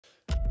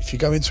if you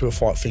go into a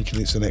fight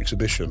thinking it's an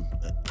exhibition,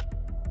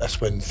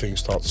 that's when things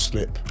start to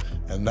slip,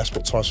 and that's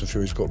what Tyson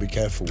Fury's got to be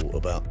careful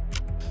about.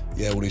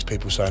 Yeah, all these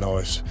people saying, oh,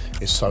 it's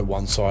so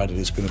one-sided,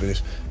 it's going to be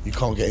this. You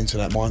can't get into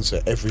that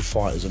mindset. Every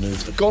fight is a new...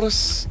 You've got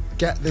to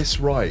get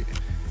this right.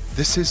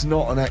 This is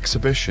not an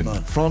exhibition. No.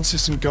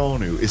 Francis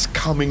Ngannou is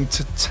coming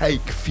to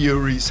take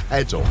Fury's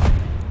head off.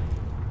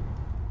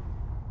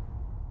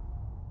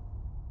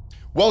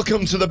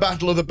 Welcome to the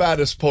Battle of the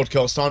Baddest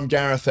podcast. I'm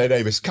Gareth A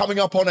Davies. Coming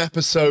up on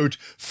episode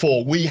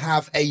 4, we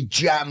have a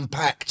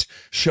jam-packed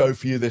show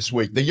for you this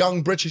week. The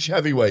young British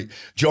heavyweight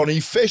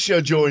Johnny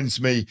Fisher joins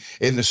me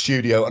in the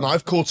studio, and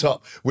I've caught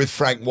up with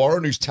Frank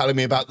Warren, who's telling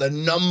me about the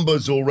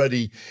numbers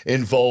already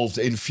involved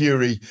in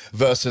Fury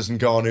versus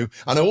Ngannou.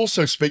 And I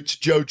also speak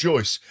to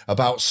Joyce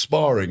about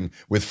sparring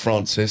with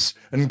Francis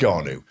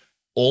Ngannou.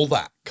 All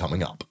that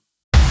coming up.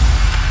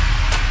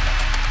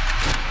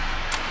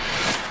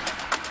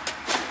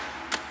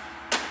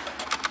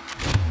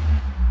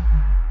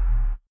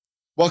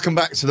 Welcome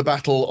back to the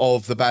Battle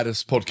of the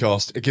Baddest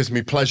podcast. It gives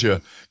me pleasure,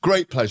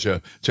 great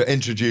pleasure, to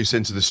introduce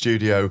into the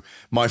studio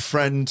my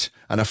friend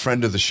and a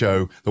friend of the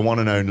show, the one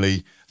and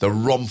only, the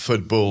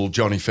Romford Bull,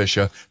 Johnny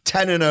Fisher.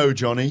 10-0,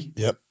 Johnny.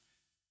 Yep.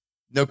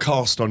 No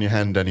cast on your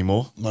hand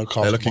anymore. No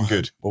cast. They're looking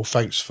good. Well,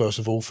 thanks first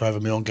of all for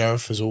having me on,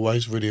 Gareth. As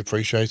always, really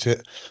appreciate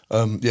it.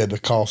 Yeah, the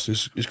cast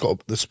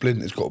the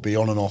splint has got to be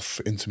on and off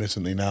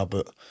intermittently now,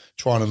 but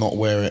trying to not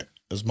wear it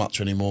as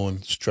much anymore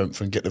and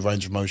strengthen, get the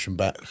range of motion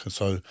back.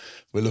 So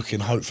we're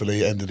looking,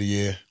 hopefully, end of the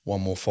year,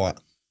 one more fight.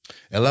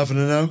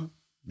 11-0.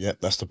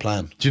 Yep, that's the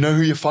plan. Do you know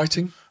who you're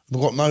fighting?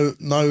 We've got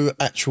no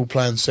actual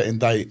plan set in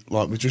date.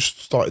 Like, we just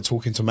started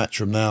talking to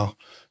Matchroom now,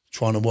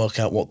 trying to work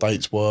out what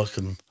dates work,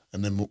 and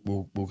then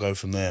we'll go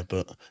from there.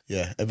 But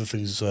yeah,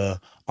 everything's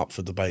up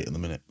for debate in the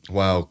minute.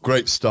 Wow,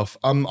 great stuff.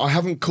 I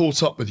haven't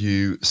caught up with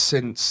you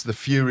since the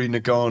Fury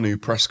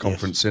Ngannou press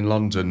conference in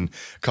London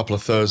a couple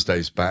of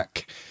Thursdays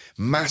back.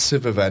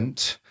 Massive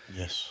event.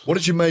 Yes. What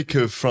did you make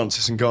of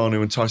Francis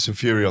Ngannou and Tyson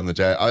Fury on the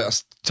day?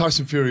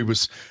 Tyson Fury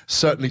was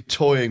certainly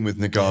toying with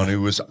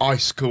Ngannou, was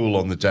ice cool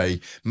on the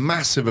day.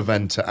 Massive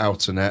event at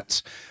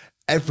Outernet.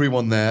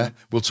 Everyone there.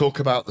 We'll talk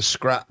about the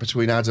scrap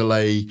between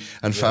Adelaide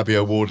and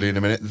Fabio Wardley in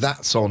a minute.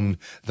 That's on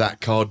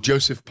that card.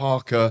 Joseph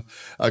Parker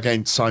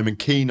against Simon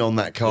Keane on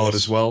that card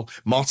as well.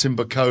 Martin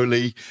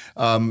Bakole.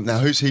 Now,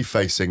 who's he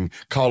facing?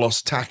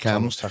 Carlos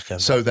Takam.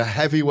 So the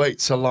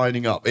heavyweights are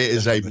lining up. It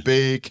is a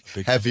big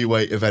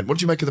heavyweight event. What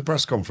did you make of the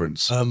press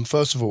conference?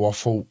 First of all, I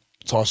thought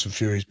Tyson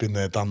Fury's been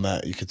there, done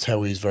that. You could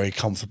tell he's very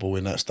comfortable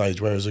in that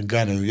stage. Whereas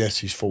Ngannou, yes,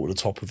 he's fought at the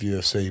top of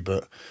UFC,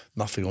 but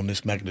nothing on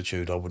this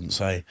magnitude, I wouldn't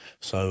say.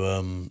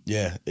 So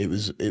yeah,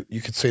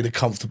 you could see the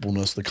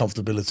comfortableness, the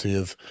comfortability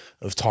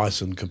of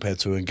Tyson compared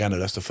to Ngannou.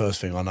 That's the first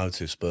thing I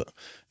noticed. But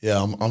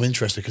yeah, I'm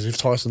interested, because if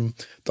Tyson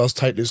does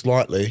take this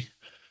lightly,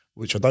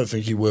 which I don't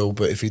think he will,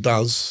 but if he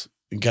does,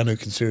 Ngannou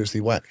can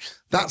seriously whack.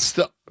 That's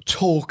the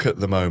talk at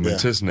the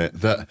moment, isn't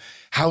it? That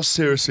how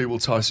seriously will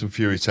Tyson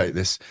Fury take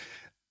this?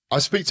 I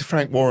speak to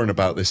Frank Warren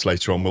about this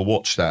later on. We'll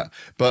watch that.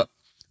 But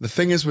the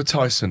thing is with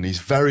Tyson, he's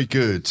very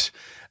good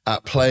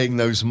at playing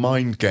those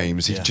mind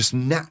games. He's just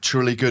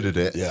naturally good at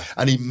it. Yeah.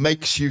 And he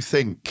makes you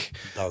think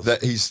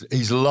that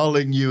he's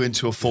lulling you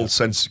into a false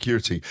sense of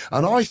security.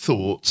 And I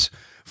thought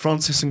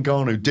Francis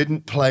Ngannou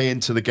didn't play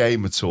into the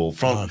game at all.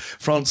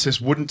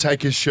 Francis wouldn't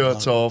take his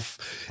shirt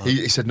off.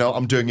 He said, no,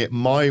 I'm doing it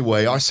my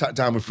way. I sat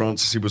down with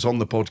Francis. He was on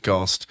the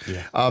podcast.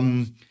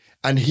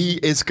 And he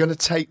is going to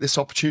take this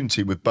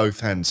opportunity with both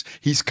hands.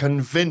 He's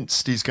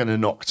convinced he's going to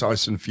knock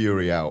Tyson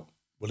Fury out.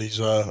 Well, he's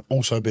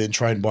also being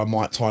trained by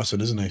Mike Tyson,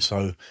 isn't he?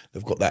 So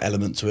they've got that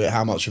element to it.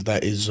 How much of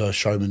that is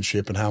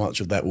showmanship, and how much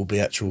of that will be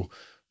actual,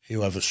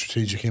 he'll have a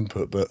strategic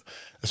input. But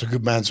it's a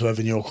good man to have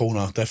in your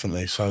corner,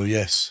 definitely. So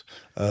yes,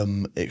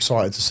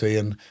 excited to see.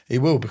 And he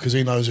will, because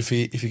he knows if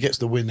he gets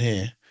the win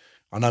here,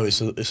 I know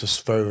it's a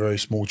very, very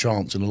small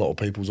chance in a lot of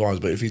people's eyes,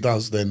 but if he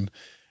does, then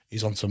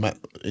he's onto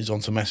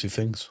massive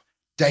things.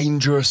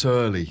 Dangerous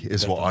early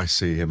is what I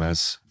see him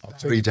as.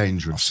 Very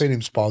dangerous. I've seen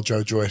him spar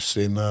Joyce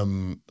in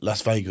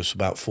Las Vegas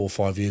about 4 or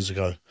 5 years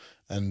ago.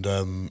 And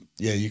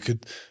yeah, you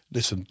could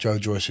listen.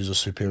 Joyce is a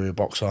superior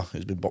boxer.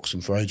 He's been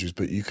boxing for ages,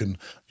 but you can,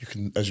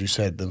 as you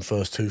said, the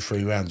first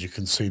 2-3 rounds, you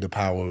can see the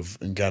power of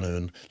Ngannou,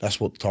 and that's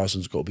what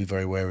Tyson's got to be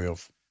very wary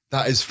of.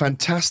 That is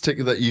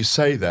fantastic that you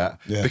say that,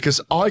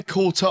 because I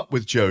caught up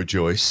with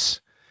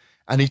Joyce,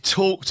 and he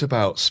talked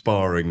about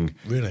sparring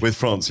with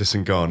Francis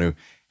Ngannou.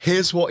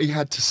 Here's what he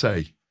had to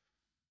say.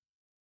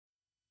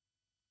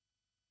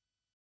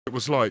 It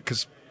was like,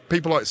 because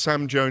people like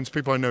Sam Jones,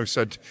 people I know,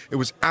 said it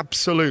was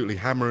absolutely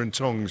hammer and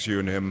tongs, you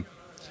and him.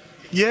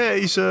 Yeah,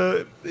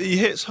 he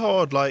hits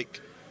hard.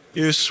 Like, he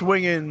was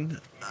swinging,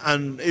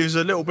 and he was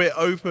a little bit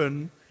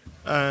open,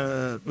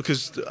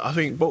 because I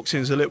think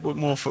boxing is a little bit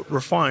more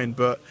refined,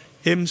 but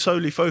him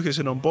solely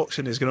focusing on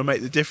boxing is going to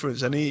make the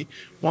difference. And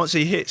once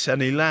he hits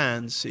and he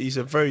lands, he's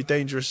a very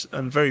dangerous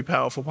and very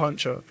powerful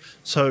puncher.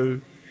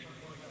 So,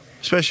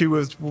 especially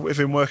with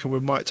him working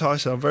with Mike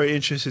Tyson, I'm very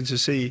interested to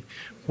see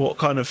what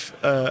kind of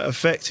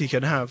effect he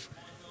can have.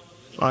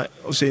 like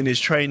obviously in his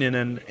training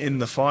and in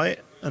the fight.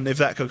 And if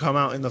that could come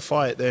out in the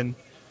fight, then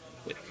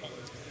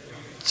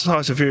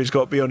Tyson Fury's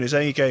got to be on his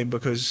A game,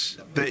 because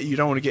you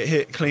don't want to get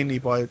hit cleanly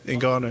by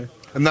Ngannou.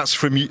 And that's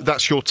from you.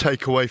 That's your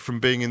takeaway from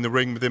being in the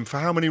ring with him for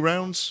how many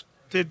rounds?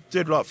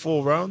 Did like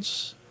 4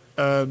 rounds.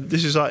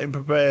 This is like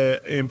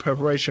in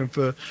preparation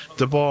for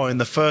the bar in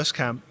the first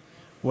camp,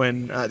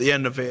 when at the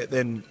end of it,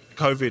 then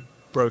COVID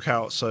broke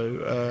out.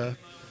 So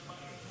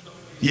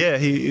yeah,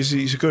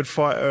 he's a good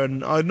fighter,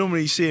 and I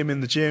normally see him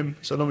in the gym.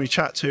 So I normally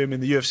chat to him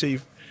in the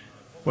UFC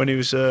when he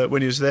was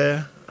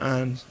there,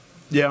 and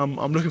yeah,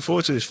 I'm looking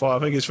forward to this fight. I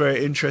think it's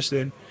very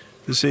interesting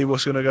to see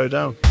what's going to go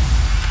down.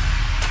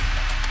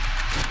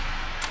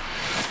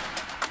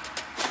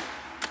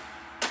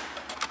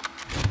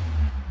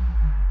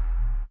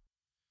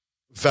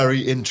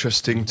 Very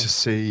interesting to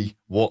see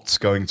what's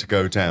going to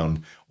go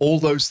down. All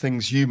those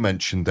things you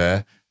mentioned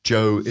there,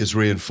 Joe is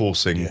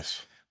reinforcing.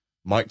 Yes.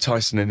 Mike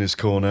Tyson in his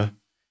corner.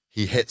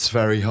 He hits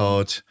very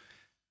hard.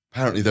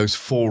 Apparently those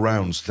 4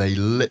 rounds, they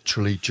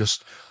literally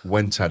just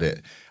went at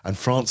it. And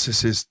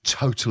Francis is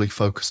totally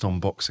focused on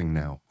boxing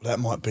now. That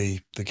might be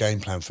the game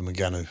plan for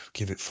Ngannou.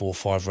 Give it 4 or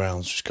 5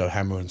 rounds, just go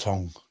hammer and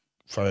tong,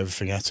 throw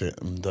everything at it.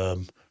 And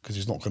because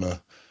he's not going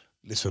to...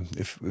 Listen,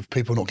 if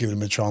people are not giving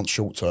him a chance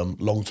short term,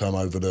 long term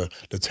over the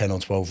 10 or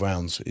 12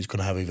 rounds, he's going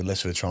to have even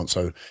less of a chance.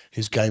 So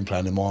his game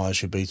plan, in my eyes,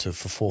 should be to,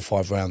 for 4 or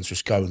 5 rounds,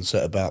 just go and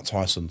set about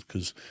Tyson,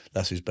 because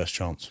that's his best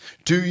chance.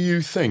 Do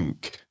you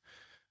think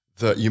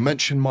that, you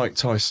mentioned Mike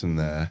Tyson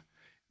there,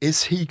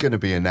 is he going to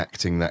be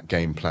enacting that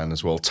game plan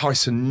as well?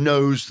 Tyson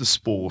knows the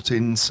sport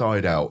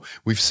inside out.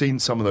 We've seen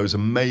some of those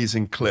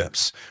amazing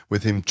clips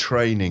with him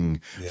training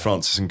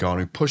Francis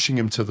Ngannou, pushing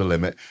him to the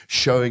limit,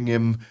 showing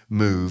him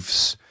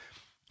moves.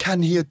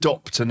 Can he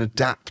adopt and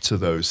adapt to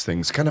those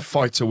things? Can a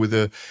fighter with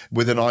an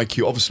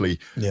IQ, obviously,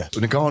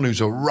 Ngannou's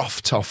a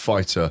rough, tough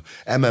fighter.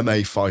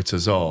 MMA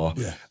fighters are.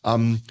 Yeah.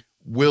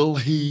 Will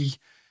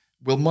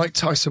Mike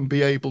Tyson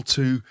be able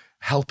to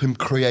help him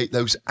create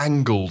those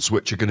angles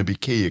which are going to be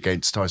key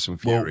against Tyson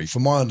Fury? Well,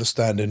 from my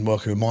understanding,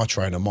 working with my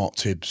trainer, Mark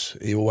Tibbs,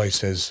 he always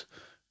says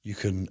you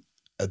can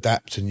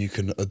adapt and you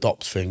can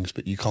adopt things,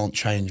 but you can't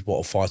change what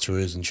a fighter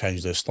is and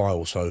change their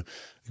style. So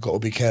you've got to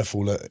be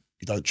careful that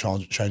you don't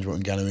change what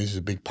Ngannou is. He's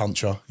a big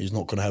puncher. He's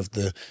not going to have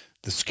the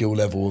skill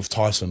level of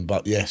Tyson.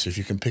 But yes, if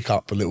you can pick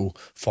up a little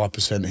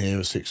 5% here,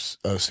 or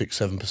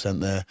 6-7%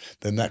 there,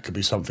 then that could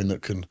be something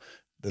that can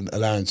then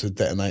allow him to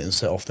detonate and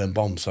set off them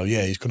bombs. So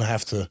yeah, he's going to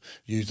have to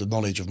use the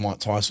knowledge of Mike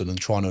Tyson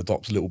and try and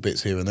adopt little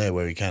bits here and there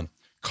where he can.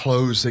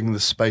 Closing the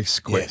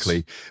space quickly.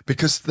 Yes.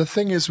 Because the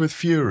thing is with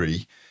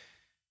Fury,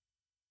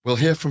 we'll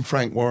hear from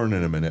Frank Warren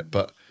in a minute,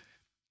 but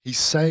he's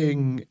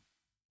saying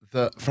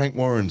that, Frank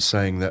Warren's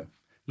saying that,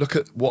 look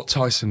at what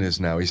Tyson is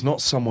now. He's not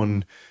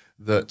someone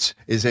that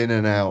is in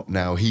and out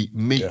now. He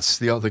meets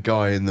the other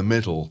guy in the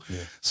middle. Yeah.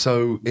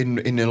 So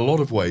in a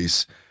lot of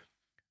ways,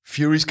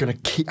 Fury's going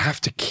to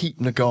have to keep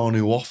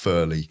Ngannou off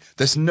early.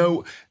 There's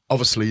no...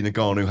 Obviously,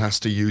 Ngannou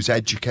has to use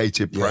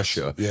educated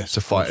pressure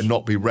to fight and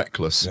not be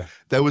reckless. Yeah.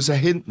 There was a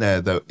hint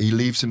there that he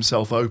leaves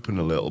himself open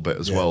a little bit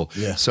as well.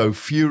 Yeah. So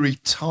Fury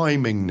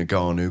timing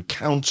Ngannou,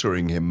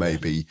 countering him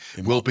maybe,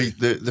 will be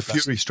the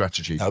Fury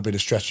strategy. That'll be the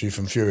strategy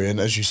from Fury. And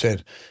as you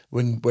said,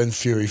 when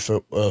Fury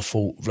fought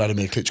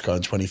Vladimir Klitschko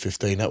in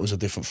 2015, that was a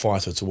different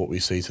fighter to what we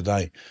see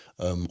today.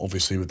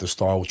 Obviously, with the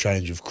style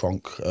change of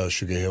Kronk,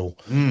 Sugar Hill,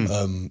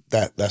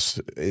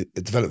 it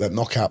developed that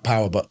knockout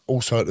power, but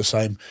also at the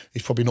same,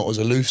 he's probably not as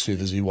elusive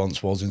as he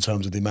once was in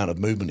terms of the amount of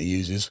movement he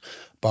uses.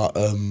 But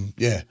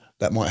yeah,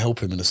 that might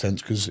help him in a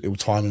sense, because it will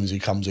time him as he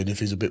comes in. If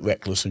he's a bit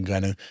reckless and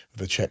Ngannou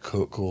with a check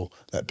hook or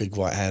that big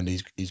right hand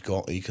he's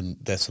got, he can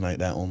detonate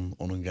that on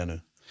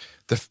Ngannou.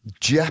 The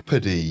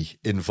jeopardy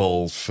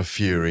involved for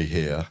Fury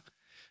here,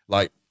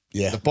 like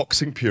the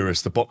boxing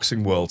purists, the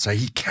boxing world say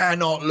he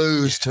cannot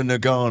lose to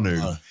Ngannou.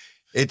 No.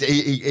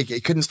 He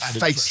couldn't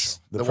face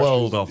the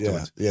world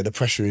afterwards. Yeah, the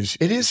pressure is...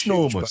 It is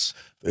enormous.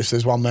 If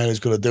there's one man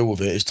who's got to deal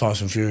with it, it's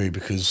Tyson Fury,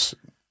 because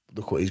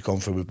look what he's gone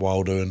through with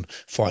Wilder and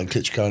fighting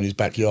Klitschko in his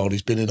backyard.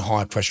 He's been in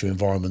high-pressure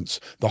environments,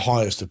 the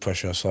highest of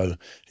pressure, so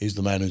he's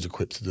the man who's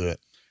equipped to do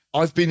it.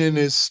 I've been in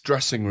his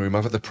dressing room.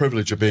 I've had the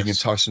privilege of being in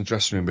Tyson's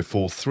dressing room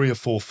before, 3 or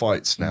 4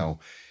 fights now.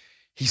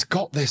 He's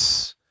got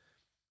this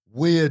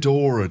weird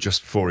aura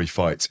just before he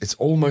fights. It's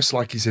almost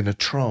like he's in a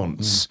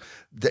trance.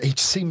 He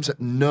seems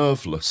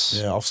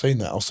nerveless. Yeah, I've seen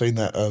that.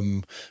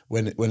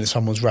 When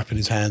someone's wrapping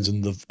his hands,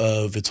 and the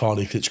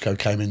Vitaly Klitschko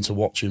came in to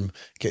watch him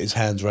get his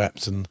hands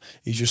wrapped, and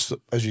he's just,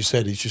 as you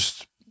said,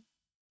 he's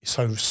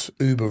so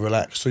uber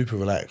relaxed, super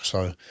relaxed.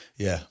 So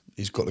yeah,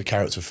 he's got the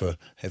character for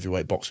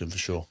heavyweight boxing for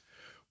sure.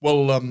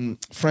 Well,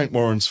 Frank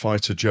Warren's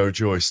fighter Joe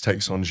Joyce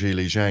takes on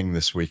Zhilei Zhang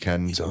this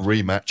weekend. A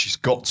rematch. He's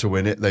got to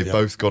win it. They've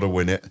both got to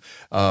win it.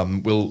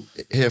 We'll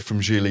hear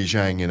from Zhilei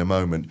Zhang in a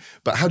moment.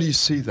 But how do you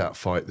see that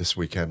fight this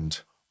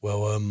weekend?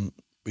 Well,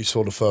 we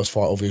saw the first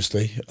fight,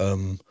 obviously.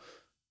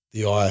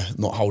 The eye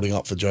not holding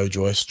up for Joe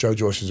Joyce. Joe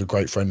Joyce is a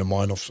great friend of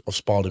mine. I've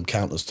sparred him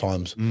countless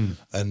times.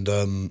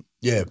 And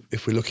yeah,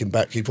 if we're looking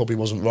back, he probably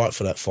wasn't right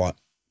for that fight.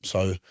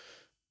 So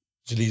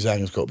Zhilei Zhang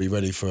has got to be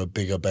ready for a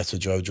bigger, better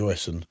Joe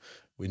Joyce, and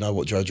we know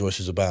what Joe Joyce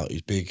is about.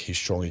 He's big, he's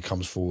strong, he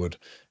comes forward,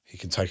 he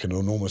can take an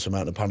enormous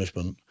amount of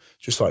punishment,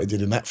 just like he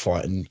did in that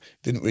fight, and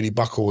didn't really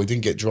buckle, he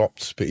didn't get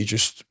dropped, but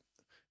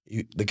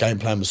the game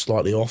plan was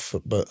slightly off,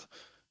 but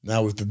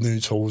now with the new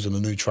tools and the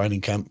new training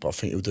camp, I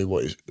think he'll do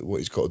what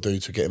he's got to do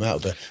to get him out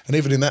of there. And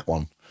even in that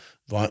one,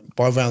 right,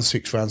 by round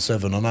 6, round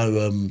 7, I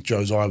know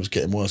Joe's eye was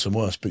getting worse and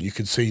worse, but you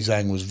could see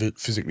Zhang was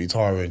physically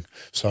tiring.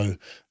 So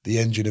the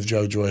engine of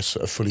Joe Joyce,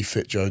 a fully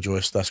fit Joe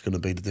Joyce, that's going to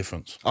be the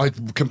difference. I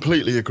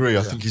completely agree.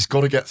 I think he's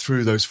got to get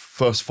through those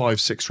first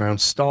 5, 6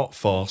 rounds, start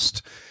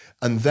fast.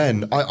 And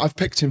then I've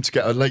picked him to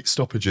get a late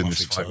stoppage in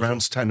this fight,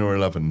 rounds 10 or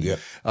 11. Yeah.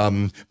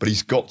 But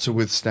he's got to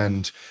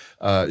withstand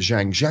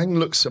Zhang. Zhang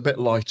looks a bit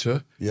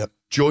lighter. Yep.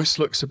 Joyce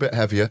looks a bit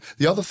heavier.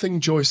 The other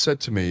thing Joyce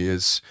said to me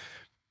is,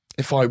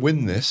 if I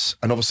win this,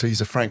 and obviously he's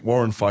a Frank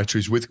Warren fighter,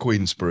 he's with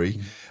Queensberry,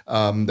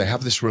 they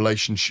have this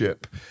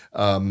relationship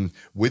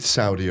with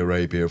Saudi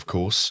Arabia, of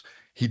course.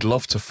 He'd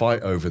love to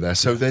fight over there.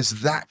 So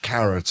there's that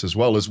carrot as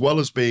well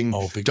as being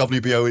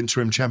WBO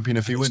interim champion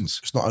if he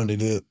wins. It's not only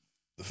the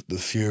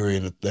Fury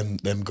and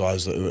them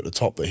guys that are at the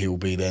top that he will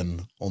be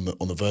then on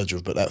the verge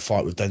of, but that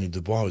fight with Daniel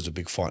Dubois is a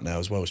big fight now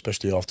as well,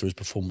 especially after his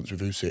performance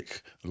with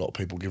Usyk. A lot of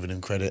people giving him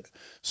credit.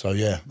 So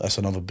yeah, that's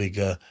another big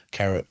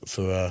carrot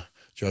for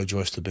Joe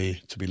Joyce to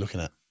be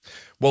looking at.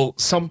 Well,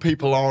 some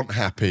people aren't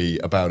happy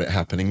about it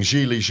happening.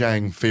 Zhilei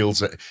Zhang feels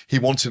that he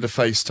wanted to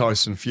face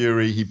Tyson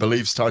Fury. He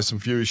believes Tyson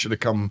Fury should have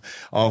come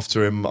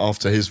after him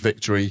after his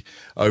victory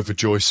over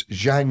Joyce.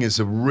 Zhang is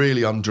a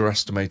really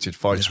underestimated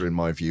fighter in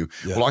my view.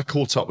 Yeah. Well, I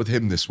caught up with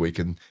him this week,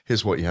 and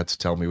here's what he had to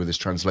tell me with his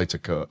translator,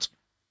 Kurt.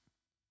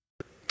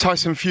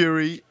 Tyson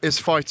Fury is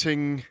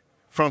fighting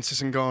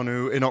Francis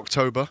Ngannou in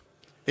October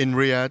in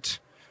Riyadh.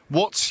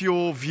 What's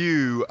your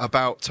view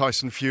about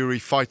Tyson Fury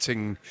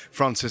fighting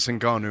Francis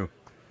Ngannou?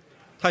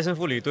 泰森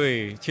富里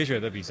对铁血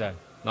的比赛，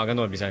拿甘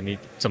诺的比赛，你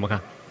怎么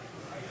看？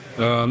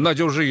那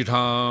就是一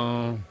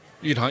场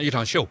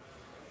秀，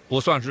不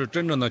算是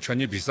真正的拳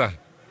击比赛，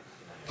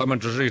他们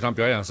只是一场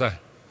表演赛，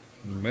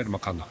没怎么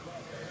看到。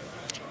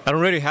I don't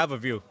really have a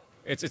view.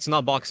 It's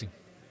not boxing.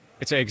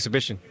 It's an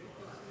exhibition.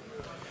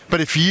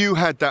 But if you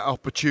had that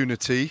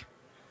opportunity,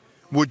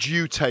 would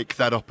you take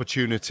that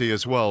opportunity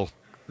as well?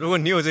 如果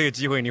你有这个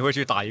机会，你会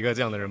去打一个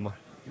这样的人吗？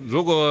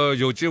 如果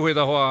有机会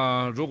的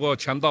话，如果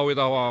钱到位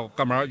的话，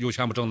干嘛有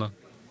钱不挣呢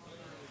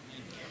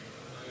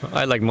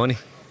I like money.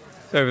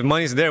 If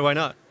money's there, why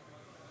not?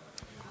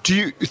 Do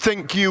you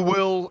think you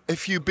will,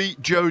 if you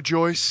beat Joe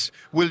Joyce,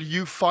 will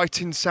you fight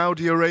in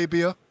Saudi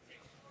Arabia?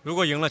 如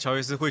果赢了乔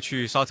伊斯，会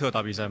去沙特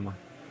打比赛吗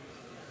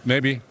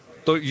 ？Maybe，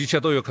一切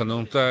都有可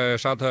能，在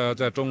沙特、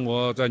在中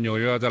国、在纽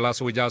约、在拉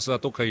斯维加斯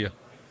都可以。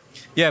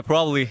Yeah,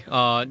 probably.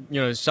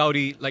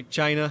 Saudi, like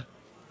China,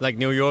 like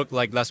New York,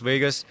 like Las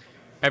Vegas.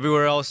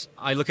 Everywhere else,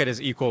 I look at it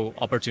as equal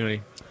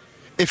opportunity.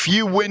 If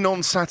you win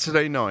on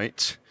Saturday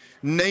night,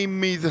 name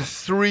me the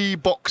 3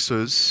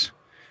 boxers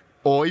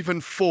or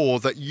even 4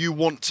 that you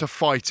want to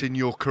fight in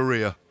your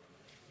career.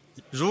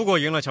 如果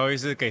赢了乔伊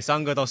斯，给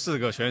3个到4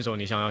个选手，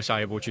你想要下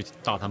一步去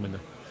打他们的？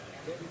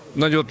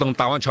那就等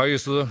打完乔伊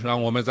斯，然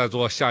后我们再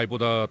做下一步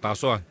的打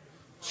算。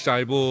下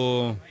一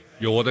步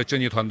有我的经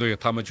纪团队，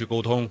他们去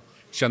沟通。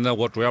现在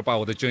我主要把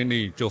我的精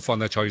力就放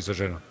在乔伊斯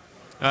身上。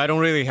 I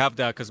don't really have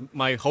that because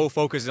my whole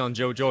focus is on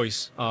Joe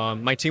Joyce.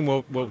 My team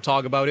will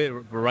talk about it,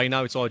 but right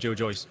now it's all Joe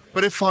Joyce.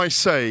 But if I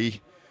say,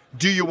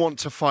 do you want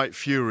to fight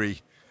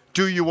Fury?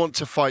 Do you want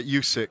to fight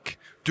Usyk?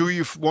 Do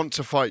you want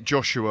to fight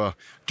Joshua?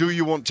 Do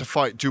you want to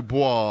fight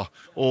Dubois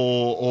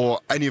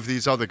or any of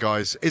these other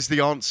guys? Is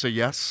the answer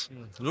yes?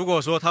 如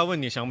果说他问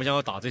你想不想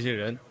要打这些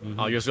人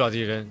约书亚这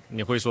些人，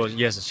你会说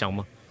yes 想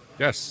吗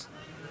 ？Yes,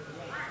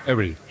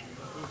 every.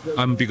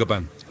 I'm Big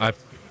Bang. I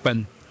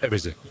bang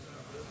everything.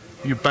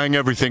 You bang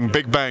everything,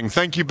 Big Bang.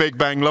 Thank you, Big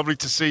Bang. Lovely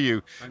to see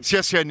you.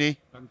 谢谢你，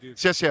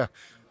谢谢。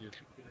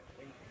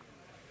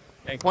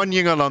欢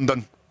迎啊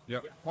London.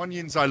 欢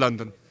迎在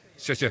London.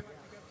 谢谢，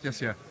谢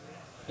谢。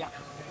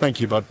Thank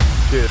you, bud.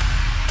 Cheers.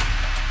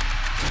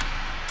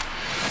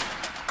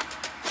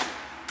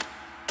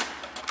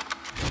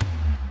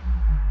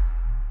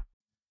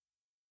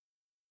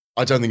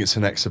 I don't think it's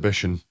an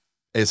exhibition.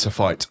 It's a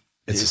fight.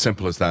 It's as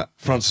simple as that.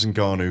 Francis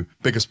Ngannou,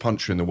 biggest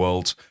puncher in the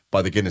world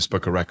by the Guinness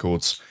Book of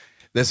Records.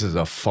 This is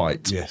a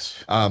fight.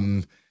 Yes.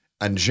 And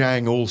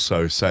Zhang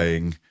also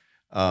saying,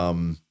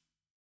 of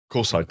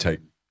course I'd take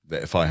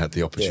that if I had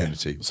the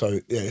opportunity. Yeah. So,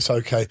 yeah, it's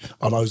okay.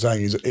 I know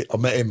Zhang, I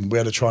met him, we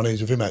had a Chinese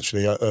with him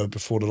actually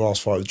before the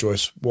last fight with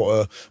Joyce.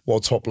 What a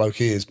top bloke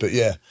he is. But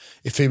yeah,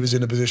 if he was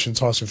in a position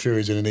Tyson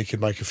Fury's in and he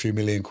could make a few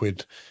million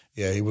quid,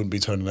 yeah, he wouldn't be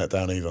turning that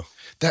down either.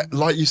 That,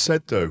 like you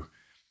said though,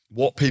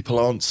 what people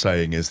aren't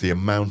saying is the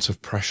amount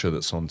of pressure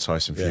that's on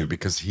Tyson Fury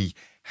because he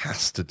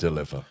has to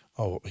deliver.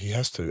 Oh, he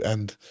has to.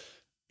 And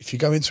if you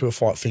go into a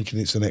fight thinking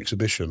it's an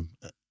exhibition,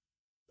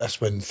 that's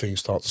when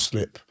things start to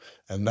slip.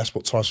 And that's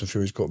what Tyson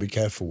Fury's got to be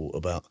careful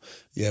about.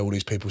 Yeah, all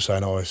these people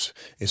saying, oh, it's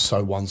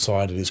so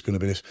one-sided, it's going to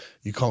be this.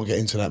 You can't get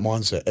into that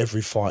mindset.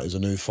 Every fight is a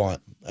new fight.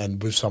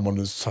 And with someone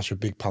who's such a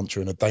big puncher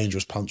and a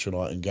dangerous puncher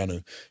like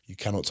Ngannou, you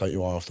cannot take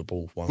your eye off the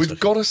ball. We've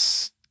got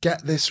to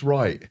get this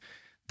right.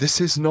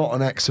 This is not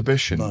an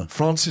exhibition. No.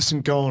 Francis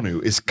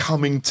Ngannou is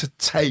coming to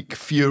take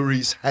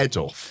Fury's head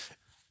off.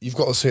 You've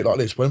got to see it like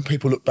this. When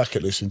people look back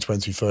at this in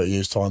 20, 30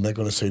 years' time, they're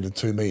going to see the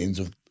two meetings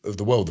of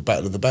the world, the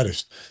battle of the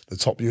baddest. The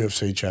top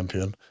UFC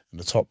champion and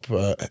the top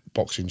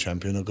boxing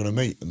champion are going to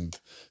meet. And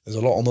there's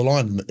a lot on the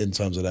line in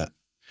terms of that.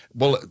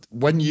 Well,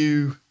 when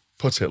you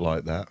put it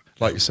like that,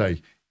 like you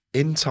say,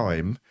 in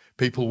time,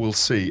 people will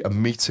see a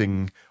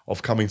meeting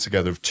of coming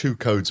together of two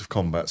codes of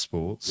combat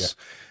sports.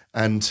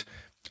 Yeah. And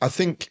I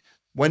think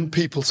when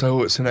people say,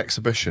 oh, it's an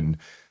exhibition,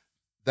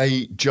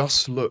 they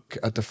just look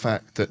at the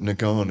fact that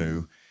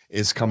Ngannou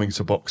is coming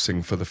to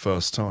boxing for the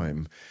first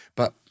time.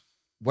 But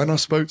when I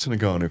spoke to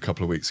Ngannou a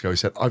couple of weeks ago, he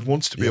said, I've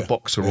wanted to be a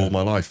boxer all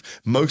my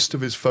life. Most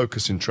of his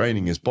focus in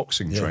training is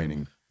boxing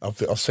training.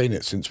 I've seen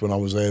it since when I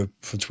was there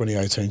for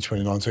 2018,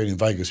 2019 in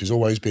Vegas. He's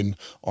always been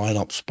eyeing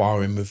up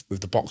sparring with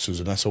the boxers,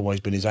 and that's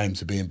always been his aim,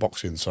 to be in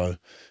boxing. So,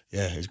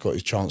 yeah, he's got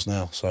his chance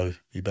now, so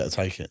he better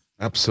take it.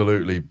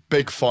 Absolutely.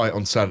 Big fight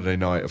on Saturday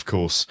night, of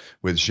course,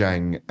 with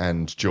Zhang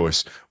and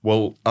Joyce.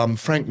 Well,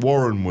 Frank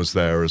Warren was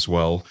there as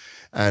well.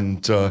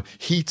 And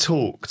he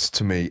talked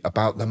to me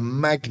about the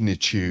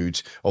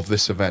magnitude of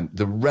this event,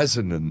 the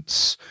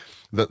resonance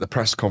that the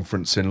press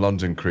conference in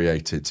London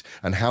created,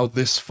 and how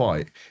this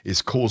fight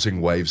is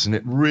causing waves, and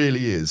it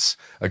really is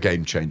a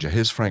game changer.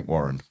 Here's Frank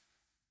Warren.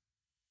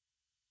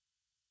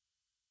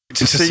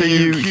 To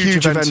see you,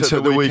 huge event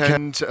at the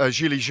weekend.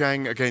 Zhili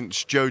Zhang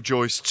against Joe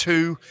Joyce.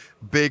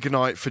 Big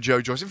night for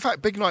Joe Joyce. In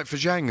fact, big night for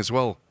Zhang as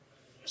well.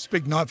 It's a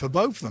big night for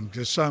both of them.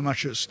 There's so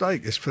much at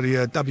stake. It's for the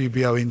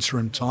WBO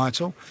interim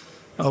title.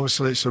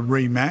 Obviously, it's a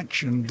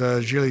rematch, and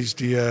Zhili's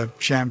the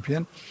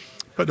champion.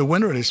 But the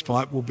winner of this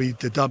fight will be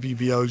the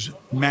WBO's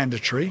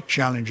mandatory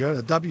challenger.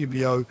 The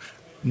WBO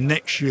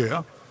next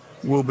year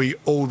will be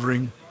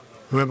ordering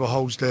whoever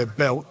holds their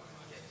belt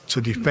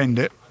to defend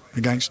it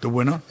against the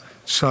winner.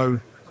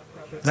 So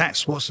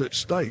that's what's at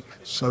stake.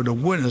 So the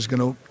winner's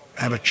going to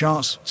have a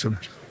chance to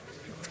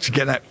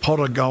get that pot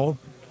of gold,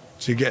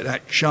 to get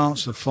that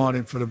chance of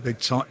fighting for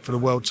the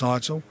world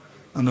title.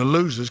 And the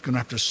loser's going to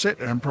have to sit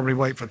there and probably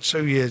wait for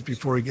 2 years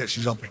before he gets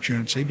his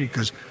opportunity,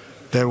 because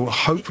there will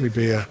hopefully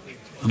be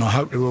and I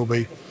hope there will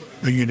be,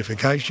 a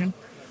unification.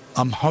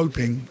 I'm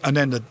hoping, and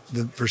then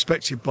the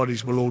respective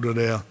bodies will order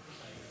their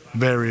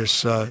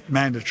various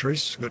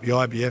mandatories. You've got the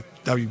IBF,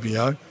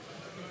 WBO.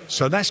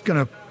 So that's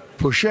going to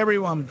push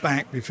everyone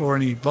back before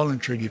any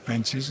voluntary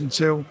defences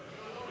until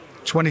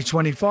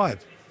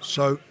 2025.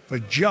 So for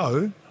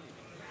Joe,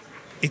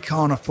 he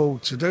can't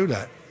afford to do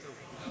that.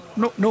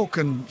 Nor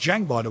can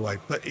Zhang, by the way,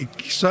 but he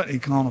certainly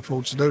can't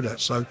afford to do that.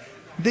 So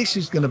this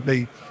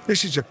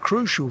is a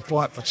crucial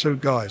fight for two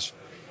guys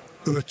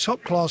who are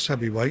top-class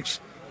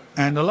heavyweights.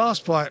 And the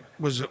last fight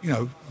was, I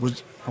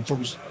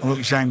thought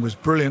Zhang was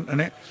brilliant in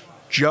it.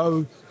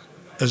 Joe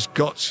has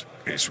got,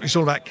 it's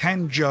all about,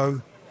 can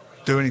Joe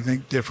do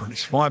anything different?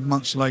 It's 5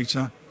 months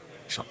later,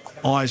 he's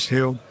eyes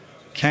healed.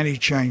 Can he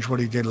change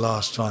what he did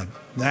last time?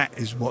 That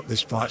is what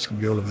this fight's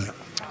going to be all about.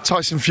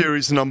 Tyson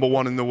Fury's the number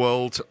one in the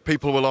world.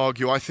 People will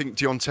argue, I think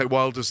Deontay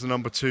Wilder's the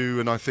number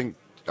two, and I think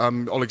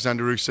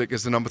Alexander Usyk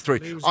is the number three.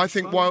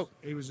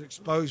 He was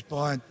exposed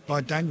by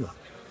Daniel.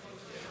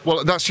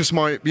 Well, that's just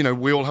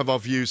we all have our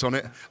views on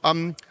it.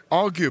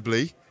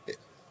 Arguably,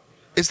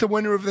 is the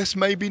winner of this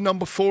maybe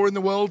number 4 in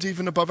the world,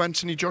 even above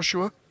Anthony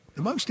Joshua?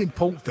 The most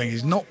important thing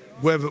is not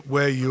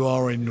where you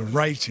are in the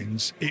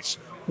ratings, it's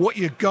what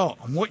you got.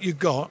 And what you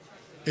got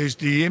is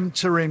the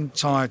interim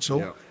title.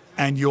 Yeah.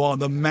 And you are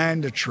the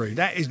mandatory.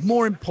 That is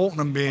more important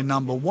than being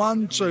number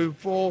 1, 2,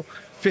 4,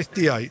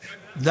 58.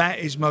 That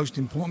is most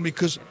important,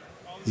 because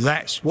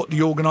that's what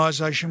the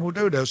organisation will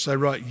do. They'll say,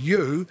 right,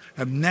 you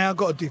have now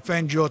got to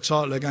defend your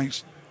title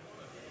against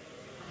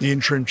the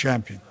interim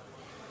champion.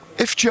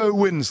 If Joe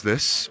wins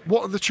this,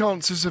 what are the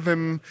chances of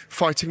him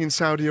fighting in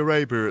Saudi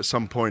Arabia at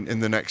some point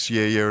in the next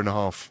year and a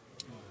half?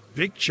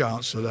 Big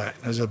chance of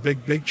that. There's a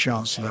big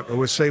chance of that, but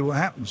we'll see what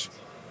happens.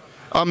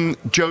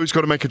 Joe's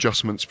got to make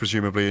adjustments,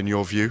 presumably, in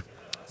your view.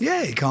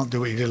 Yeah, he can't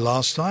do what he did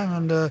last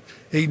time, and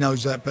he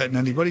knows that better than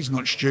anybody. He's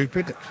not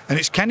stupid. And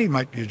it's, can he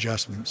make the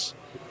adjustments?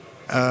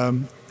 I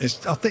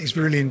think it's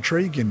really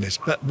intriguing, this.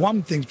 But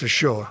one thing's for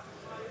sure,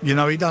 he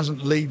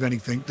doesn't leave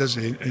anything, does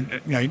he?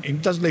 He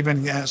doesn't leave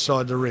anything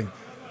outside the ring.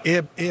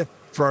 He'll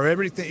throw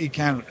everything he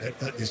can at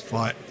this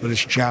fight, for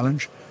this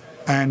challenge.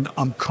 And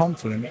I'm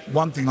confident,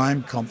 one thing I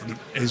am confident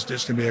is that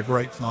it's going to be a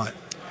great fight.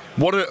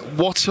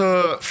 What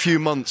a few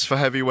months for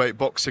heavyweight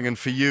boxing, and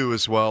for you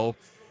as well.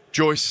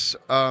 Joyce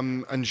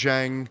and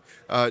Zhang,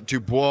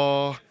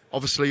 Dubois,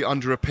 obviously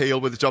under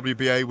appeal with the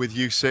WBA, with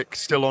Usyk,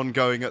 still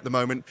ongoing at the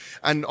moment.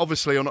 And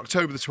obviously on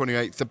October the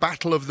 28th, the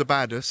Battle of the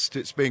Baddest,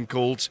 it's being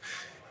called.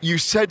 You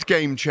said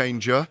game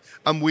changer,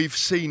 and we've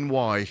seen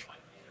why.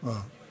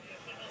 Well,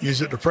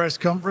 you're at the press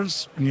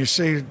conference and you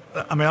see,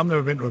 I mean, I've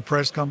never been to a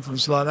press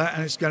conference like that,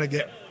 and it's going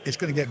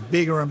to get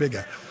bigger and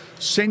bigger.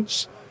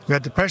 Since we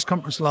had the press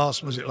conference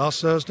last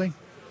Thursday?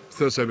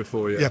 Thursday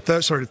before, yeah. Yeah,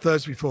 the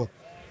Thursday before.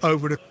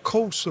 Over the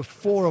course of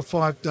 4 or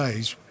 5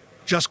 days,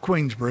 just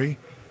Queensbury,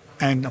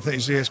 and I think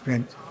it's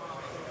ESPN,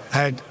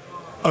 had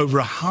over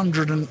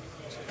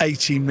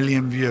 180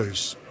 million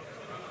views.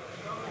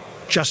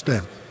 Just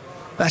them.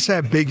 That's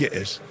how big it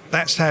is.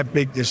 That's how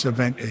big this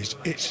event is.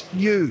 It's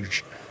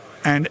huge.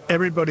 And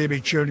everybody will be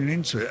tuning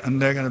into it,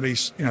 and they're going to be,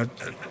 you know,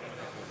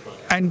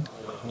 and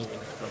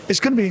it's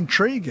going to be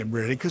intriguing,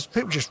 really, because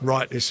people just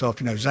write this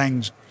off. You know,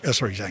 Ngannou's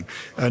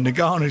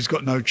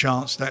got no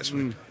chance. I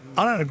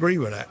don't agree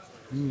with that.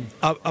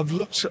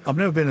 I've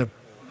never been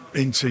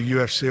into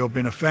UFC or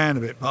been a fan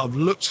of it, but I've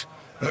looked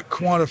at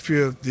quite a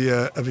few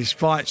of his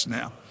fights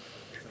now,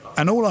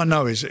 and all I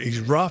know is that he's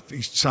rough,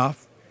 he's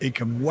tough, he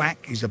can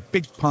whack, he's a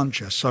big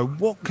puncher. So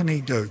what can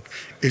he do?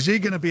 Is he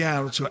going to be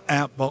able to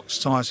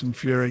outbox Tyson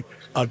Fury?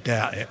 I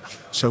doubt it.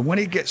 So when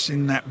he gets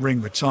in that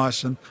ring with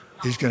Tyson,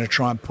 he's going to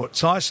try and put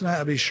Tyson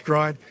out of his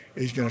stride.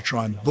 He's going to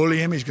try and bully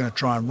him. He's going to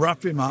try and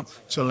rough him up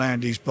to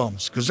land his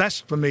bombs, because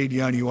that's, for me,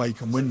 the only way he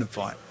can win the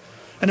fight.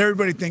 And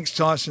everybody thinks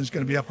Tyson's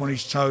going to be up on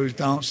his toes,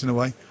 dancing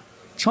away.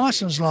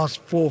 Tyson's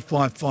last 4 or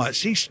 5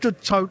 fights, he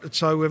stood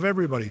toe-to-toe with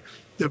everybody.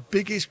 The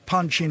biggest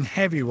punching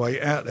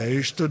heavyweight out there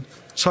who stood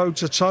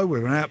toe-to-toe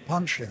with and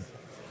out-punched him.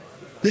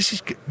 This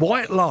is,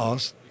 White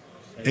last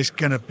is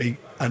going to be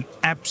an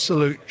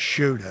absolute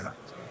shootout.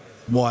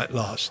 White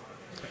last.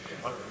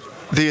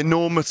 The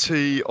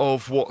enormity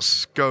of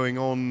what's going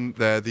on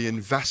there, the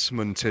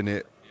investment in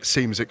it,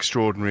 seems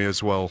extraordinary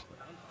as well.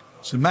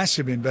 It's a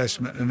massive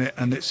investment in it,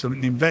 and it's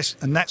an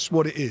and that's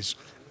what it is,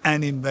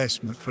 an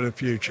investment for the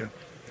future.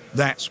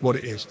 That's what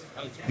it is.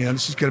 You know,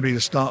 this is going to be the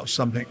start of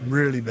something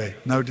really big,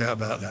 no doubt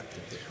about that.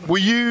 Were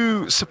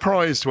you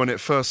surprised when it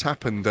first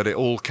happened that it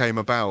all came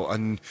about?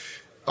 And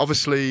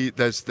obviously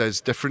there's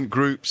different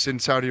groups in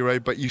Saudi Arabia,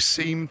 but you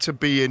seem to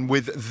be in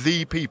with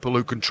the people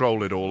who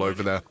control it all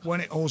over there. When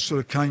it all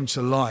sort of came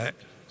to light,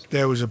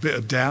 there was a bit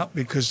of doubt,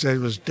 because there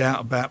was doubt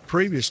about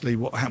previously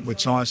what happened with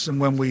Tyson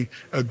when we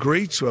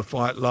agreed to a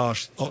fight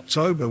last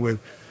October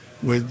with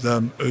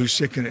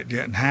Usyk, and it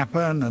didn't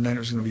happen, and then it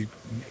was going to be,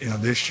 you know,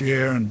 this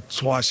year, and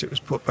twice it was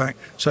put back.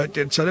 So it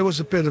did. So there was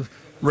a bit of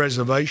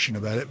reservation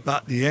about it,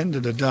 but at the end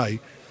of the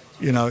day,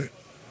 you know,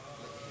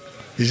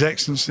 His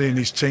Excellency and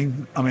his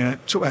team, I mean,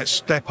 talk about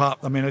step up.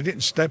 I mean, they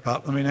didn't step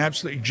up. I mean, they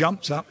absolutely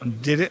jumped up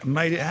and did it and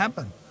made it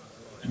happen.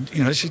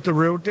 You know, this is the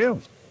real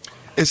deal.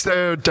 Is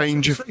there a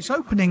danger? It's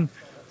opening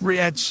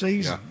Riyadh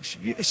season.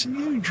 Yeah. It's a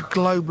huge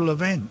global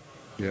event.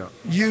 Yeah.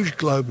 Huge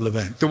global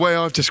event. The way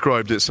I've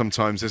described it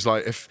sometimes is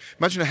like,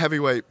 imagine a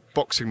heavyweight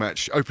boxing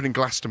match opening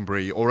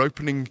Glastonbury or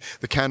opening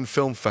the Cannes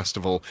Film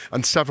Festival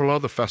and several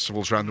other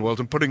festivals around the world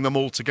and putting them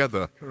all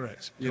together.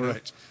 Correct.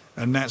 Correct.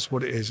 And that's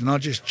what it is. And I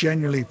just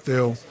genuinely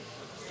feel,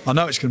 I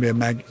know it's going to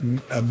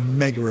be a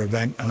mega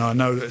event, and I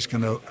know that they're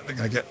going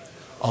to get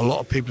a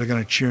lot of people are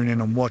going to tune in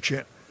and watch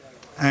it,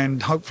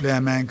 and hopefully our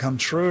man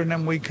comes through, and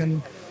then we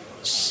can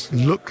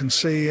look and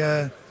see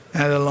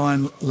how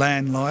the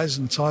land lies,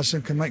 and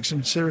Tyson can make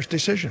some serious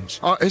decisions.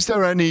 Is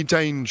there any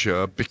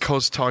danger,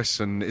 because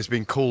Tyson is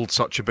being called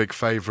such a big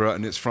favourite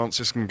and it's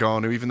Francis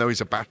Ngannou, even though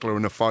he's a battler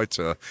and a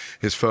fighter,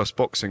 his first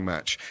boxing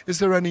match, is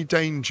there any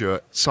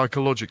danger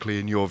psychologically,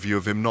 in your view,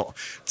 of him not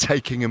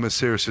taking him as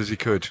serious as he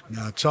could?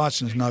 No,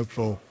 Tyson's no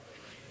fool.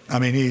 I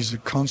mean, he's a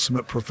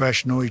consummate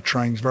professional. He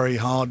trains very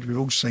hard. We've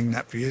all seen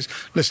that for years.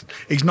 Listen,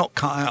 he's not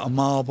cut out of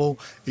marble.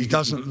 He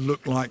doesn't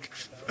look like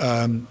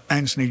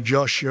Anthony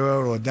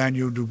Joshua or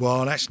Daniel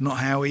Dubois. That's not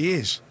how he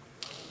is.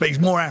 But he's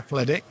more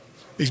athletic.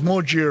 He's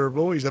more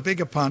durable. He's a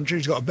bigger puncher.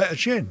 He's got a better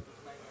chin.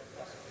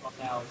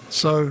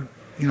 So,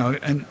 you know,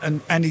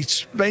 and he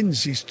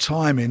spends his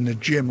time in the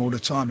gym all the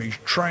time. He's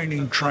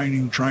training.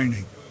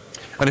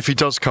 And if he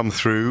does come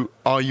through,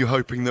 are you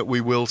hoping that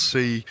we will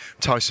see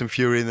Tyson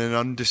Fury in an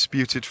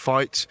undisputed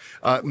fight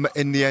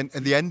in the end,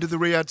 at the end of the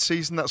Riyadh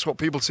season? That's what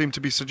people seem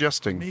to be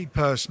suggesting. Me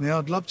personally,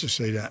 I'd love to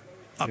see that.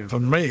 For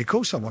me, of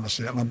course I want to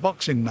see that. I'm a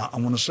boxing nut. I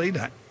want to see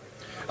that.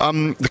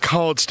 The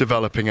card's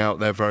developing out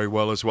there very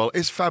well as well.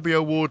 Is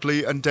Fabio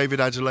Wardley and David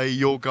Adeleye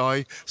your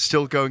guy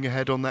still going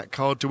ahead on that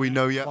card? Do we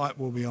know yet? Fight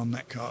will be on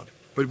that card.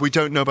 But we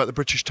don't know about the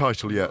British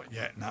title yet? Not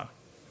yet, no.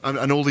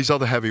 And all these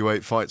other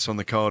heavyweight fights on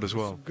the card as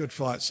well? Good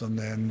fights on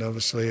there, and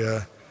obviously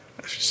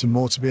some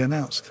more to be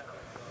announced.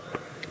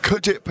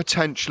 Could it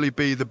potentially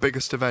be the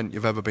biggest event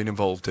you've ever been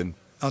involved in?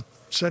 I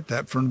said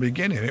that from the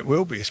beginning. It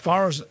will be. As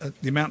far as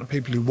the amount of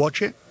people who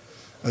watch it,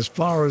 as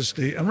far as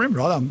the... And remember,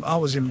 I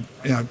was in,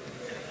 you know,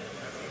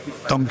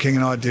 Don King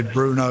and I did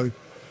Bruno,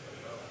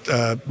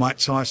 Mike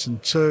Tyson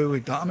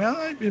too.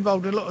 I've been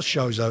involved in a lot of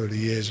shows over the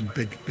years and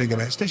big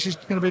events. This is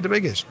going to be the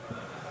biggest.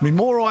 I mean,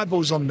 more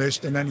eyeballs on this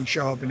than any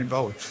show I've been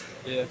involved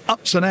with. Yeah.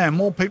 Up to now,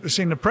 more people have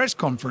seen the press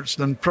conference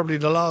than probably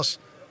the last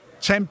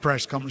 10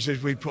 press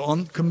conferences we put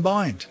on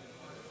combined.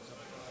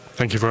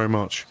 Thank you very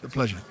much. It's a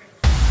pleasure.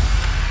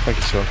 Thank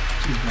you, sir.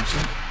 Excuse me,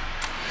 sir.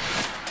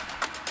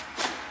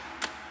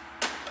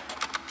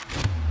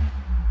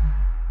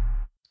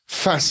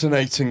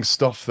 Fascinating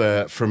stuff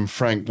there from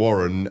Frank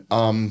Warren.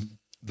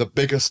 The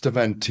biggest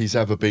event he's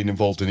ever been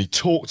involved in. He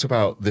talked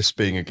about this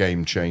being a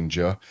game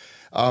changer.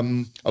 A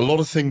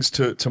lot of things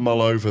to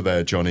mull over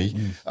there, Johnny.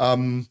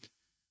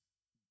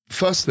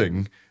 First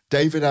thing,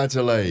 David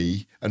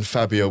Adeleye and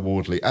Fabio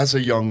Wardley. As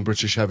a young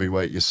British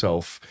heavyweight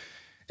yourself,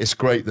 it's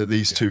great that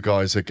these two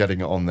guys are getting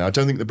it on there. I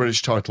don't think the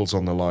British title's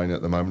on the line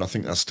at the moment. I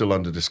think that's still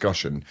under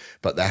discussion,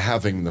 but they're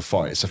having the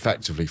fight. It's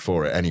effectively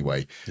for it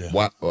anyway.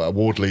 Yeah.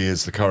 Wardley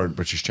is the current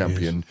British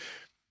champion.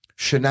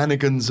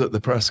 Shenanigans at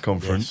the press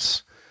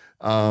conference.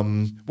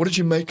 Yes. What did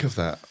you make of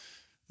that?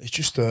 It's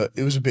just it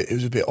was a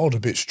bit odd, a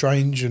bit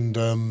strange, and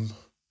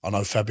I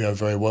know Fabio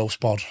very well.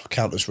 Sparred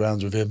countless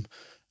rounds with him,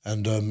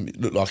 and it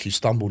looked like he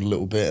stumbled a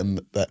little bit,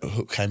 and that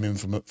hook came in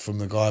from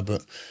the guy,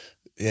 but.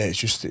 Yeah, it's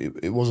just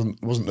it wasn't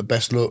the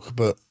best look,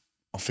 but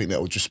I think that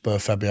will just spur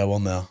Fabio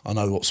on there. I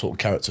know what sort of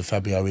character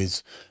Fabio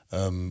is,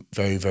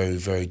 very, very,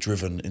 very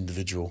driven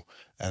individual,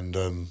 and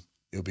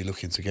he'll be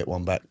looking to get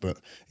one back, but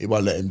it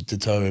won't let him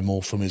deter him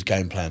more from his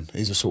game plan.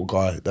 He's the sort of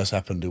guy that's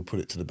happened. He'll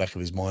put it to the back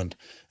of his mind,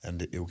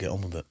 and he'll get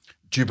on with it.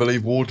 Do you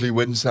believe Wardley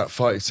wins that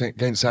fight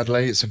against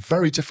Adeleye? It's a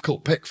very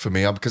difficult pick for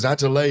me because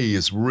Adeleye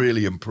is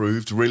really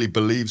improved, really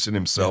believes in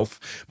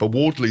himself, but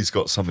Wardley's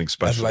got something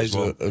special. Adelaye's as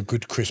well. a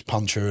good crisp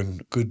puncher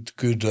and good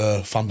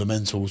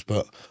fundamentals,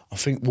 but I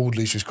think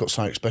Wardley's just got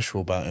something special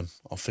about him.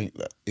 I think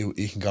that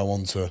he can go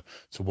on to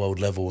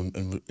world level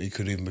and he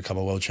could even become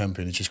a world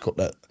champion. He's just got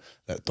that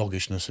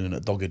doggishness and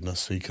that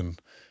doggedness. He can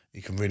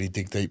really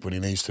dig deep when he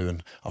needs to,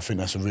 and I think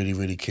that's a really,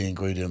 really key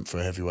ingredient for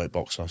a heavyweight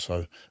boxer.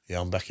 So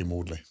yeah, I'm backing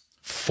Wardley.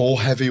 4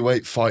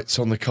 heavyweight fights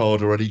on the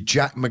card already.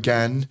 Jack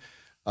McGann,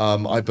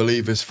 I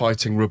believe, is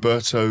fighting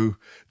Roberto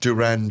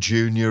Duran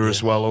Jr.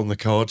 as well on the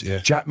card. Yeah.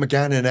 Jack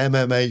McGann, an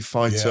MMA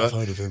fighter I've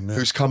heard of him,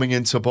 who's coming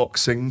into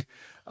boxing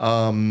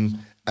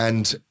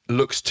and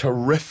looks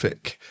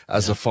terrific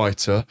as a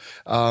fighter.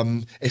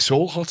 It's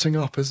all hotting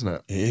up, isn't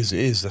it? It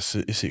is.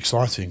 It's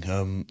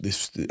exciting.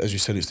 This, as you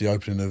said, it's the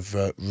opening of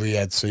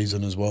Riyadh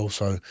season as well.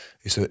 So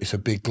it's a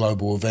big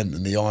global event,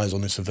 and the eyes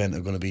on this event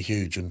are going to be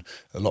huge, and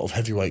a lot of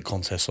heavyweight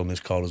contests on this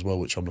card as well,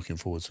 which I'm looking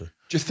forward to.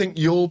 Do you think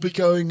you'll be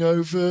going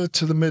over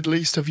to the Middle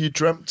East? Have you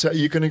dreamt? Are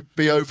you going to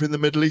be over in the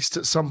Middle East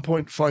at some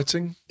point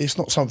fighting? It's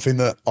not something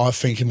that I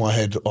think in my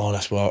head, oh,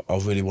 that's where I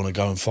really want to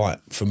go and fight.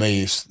 For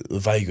me, it's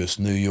Vegas,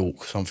 New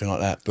York, something like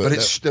that. But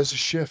there's a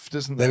shift,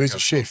 isn't there? There is a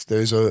shift.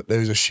 There is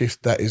a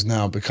shift that is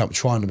now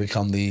trying to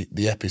become the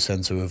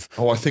epicenter of.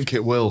 Oh, I think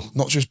it will.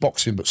 Not just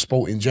boxing, but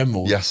sport in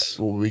general. Yes,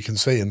 what we can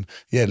see. And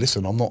yeah,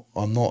 listen, I'm not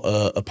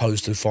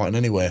opposed to fighting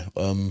anywhere.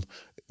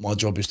 My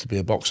job is to be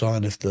a boxer,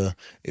 and if the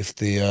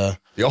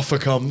offer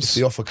comes,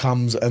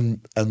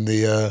 and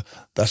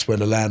that's where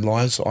the land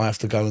lies, I have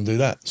to go and do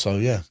that. So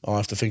yeah, I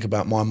have to think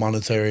about my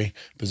monetary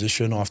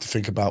position. I have to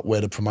think about where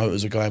the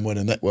promoters are going, where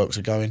the networks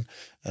are going,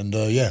 and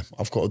yeah,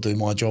 I've got to do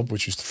my job,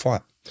 which is to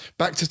fight.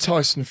 Back to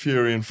Tyson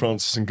Fury and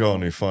Francis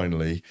Ngannou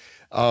finally.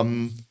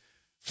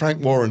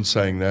 Frank Warren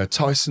saying there,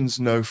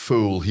 Tyson's no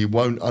fool. He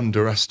won't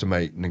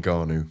underestimate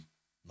Ngannou.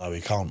 No,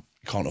 he can't.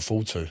 He can't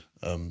afford to.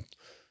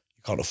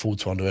 You can't afford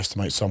to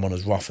underestimate someone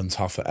as rough and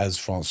tough as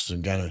Francis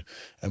Ngannou.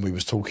 And we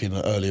was talking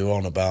earlier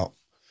on about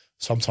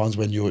sometimes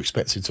when you're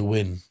expected to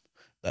win,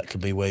 that can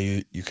be where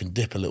you can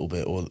dip a little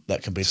bit, or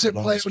that can be. Does it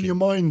play on your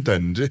mind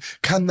then?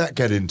 Can that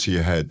get into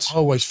your head? I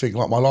always think,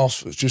 like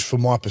just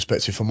from my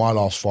perspective, for my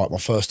last fight, my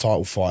first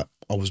title fight,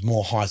 I was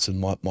more heightened.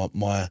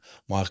 My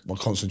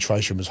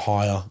concentration was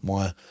higher.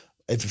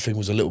 Everything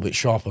was a little bit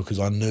sharper because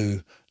I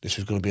knew this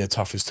was going to be a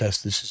toughest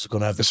test. This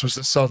was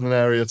the Southern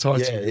Area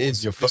title. Yeah, it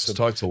is your first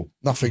title.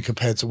 Nothing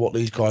compared to what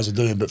these guys are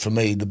doing, but for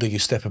me, the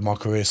biggest step in my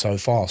career so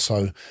far.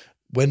 So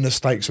when the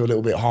stakes are a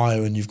little bit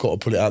higher and you've got to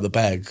pull it out of the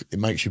bag, it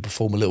makes you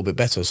perform a little bit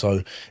better.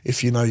 So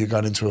if you know you're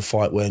going into a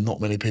fight where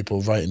not many people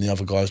are rating the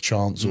other guy's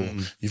chance, or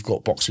you've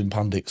got boxing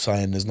pundits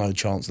saying there's no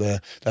chance there,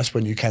 that's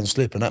when you can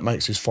slip, and that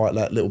makes this fight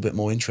that little bit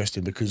more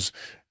interesting, because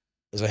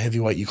as a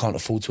heavyweight, you can't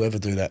afford to ever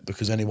do that,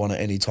 because anyone at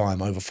any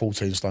time over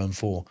 14 stone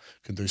 4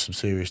 can do some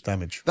serious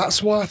damage.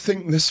 That's why I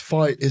think this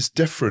fight is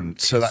different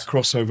to that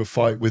crossover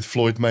fight with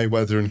Floyd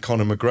Mayweather and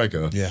Conor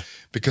McGregor. Yeah.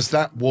 Because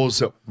that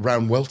was at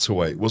round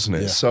welterweight, wasn't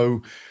it? Yeah.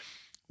 So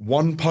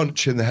one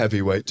punch in the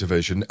heavyweight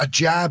division, a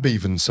jab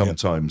even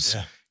sometimes,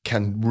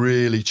 can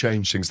really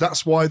change things.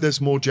 That's why there's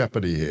more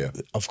jeopardy here.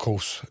 Of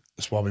course.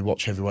 That's why we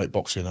watch heavyweight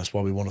boxing. That's why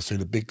we want to see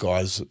the big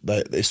guys.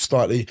 It's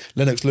slightly,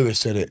 Lennox Lewis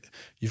said it,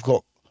 you've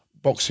got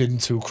boxing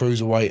to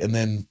cruiserweight, and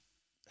then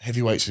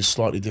heavyweights is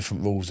slightly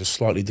different rules, there's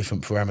slightly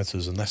different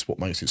parameters, and that's what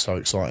makes it so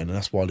exciting, and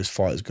that's why this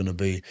fight is going to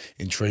be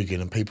intriguing.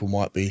 And people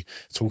might be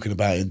talking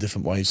about it in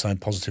different ways, saying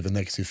positive and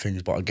negative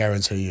things, but I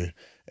guarantee you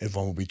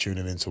everyone will be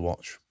tuning in to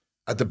watch.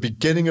 At the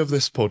beginning of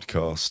this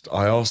podcast,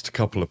 I asked a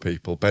couple of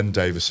people, Ben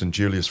Davis and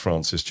Julius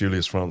Francis.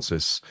 Julius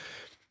Francis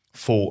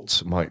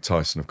fought Mike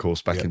Tyson, of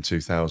course, back in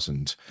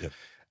 2000.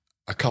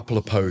 A couple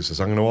of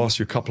posers. I'm going to ask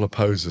you a couple of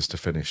posers to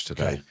finish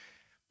today. Okay.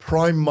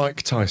 Prime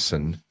Mike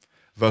Tyson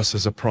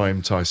versus a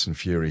prime Tyson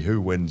Fury. Who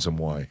wins and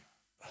why?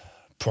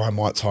 Prime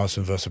Mike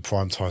Tyson versus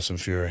prime Tyson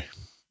Fury.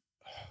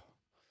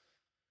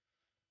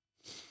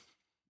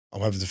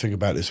 I'm having to think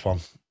about this one.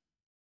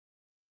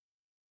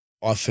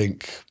 I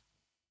think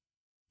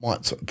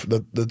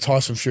the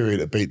Tyson Fury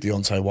that beat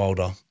Deontay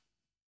Wilder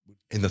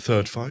in the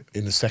third fight,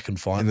 in the second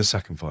fight,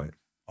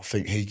 I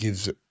think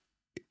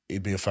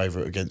he'd be a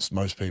favourite against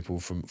most people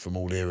from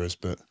all eras.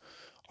 But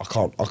I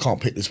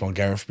can't pick this one,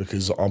 Gareth,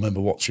 because I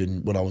remember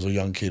watching when I was a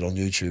young kid on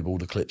YouTube all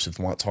the clips of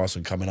Mike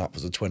Tyson coming up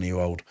as a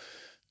 20-year-old,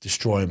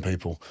 destroying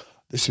people.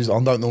 I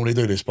don't normally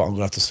do this, but I'm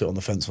gonna have to sit on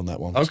the fence on that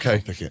one. Okay,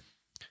 so pick it.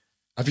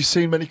 Have you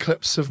seen many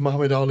clips of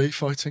Muhammad Ali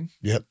fighting?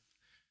 Yep.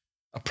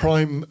 A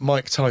prime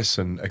Mike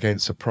Tyson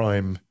against a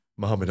prime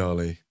Muhammad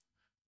Ali.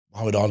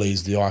 Muhammad Ali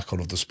is the icon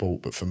of the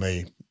sport, but for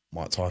me,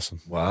 Mike Tyson.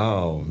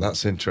 Wow,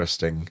 that's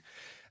interesting.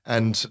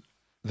 And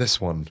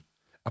this one,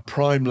 a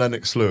prime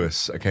Lennox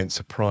Lewis against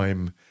a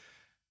prime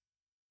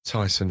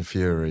Tyson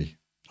Fury.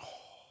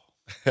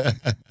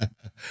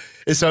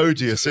 It's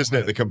odious, isn't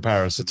it, the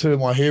comparison? The two of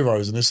my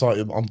heroes, and it's like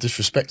I'm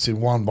disrespecting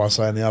one by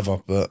saying the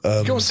other. But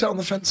go and sit on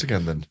the fence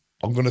again then.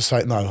 I'm going to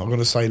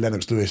say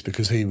Lennox Lewis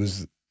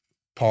because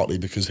partly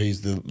because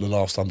he's the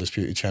last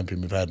undisputed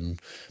champion we've had,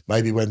 and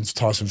maybe when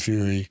Tyson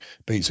Fury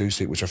beats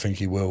Usyk, which I think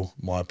he will,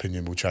 my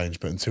opinion will change.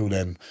 But until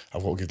then,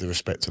 I've got to give the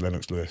respect to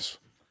Lennox Lewis.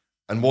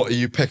 And what are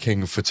you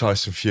picking for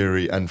Tyson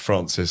Fury and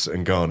Francis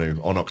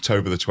Ngannou on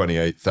October the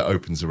 28th that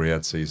opens the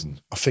Riyadh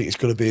season? I think it's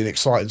going to be an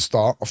exciting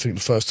start. I think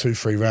the first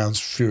 2-3 rounds,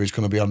 Fury's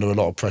going to be under a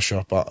lot of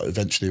pressure, but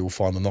eventually we'll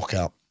find the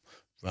knockout.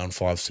 Round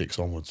 5-6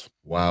 onwards.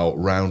 Wow,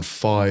 round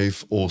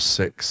 5 or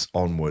 6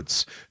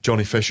 onwards.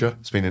 Johnny Fisher,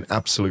 it's been an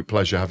absolute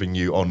pleasure having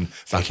you on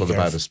Battle of the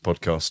Baddest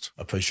podcast.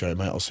 I appreciate it,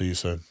 mate. I'll see you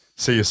soon.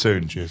 See you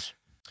soon. Cheers.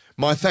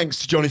 My thanks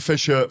to Johnny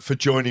Fisher for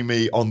joining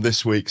me on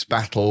this week's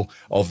Battle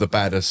of the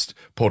Baddest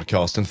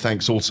podcast. And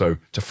thanks also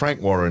to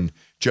Frank Warren,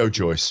 Joe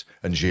Joyce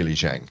and Zhili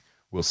Zhang.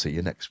 We'll see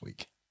you next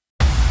week.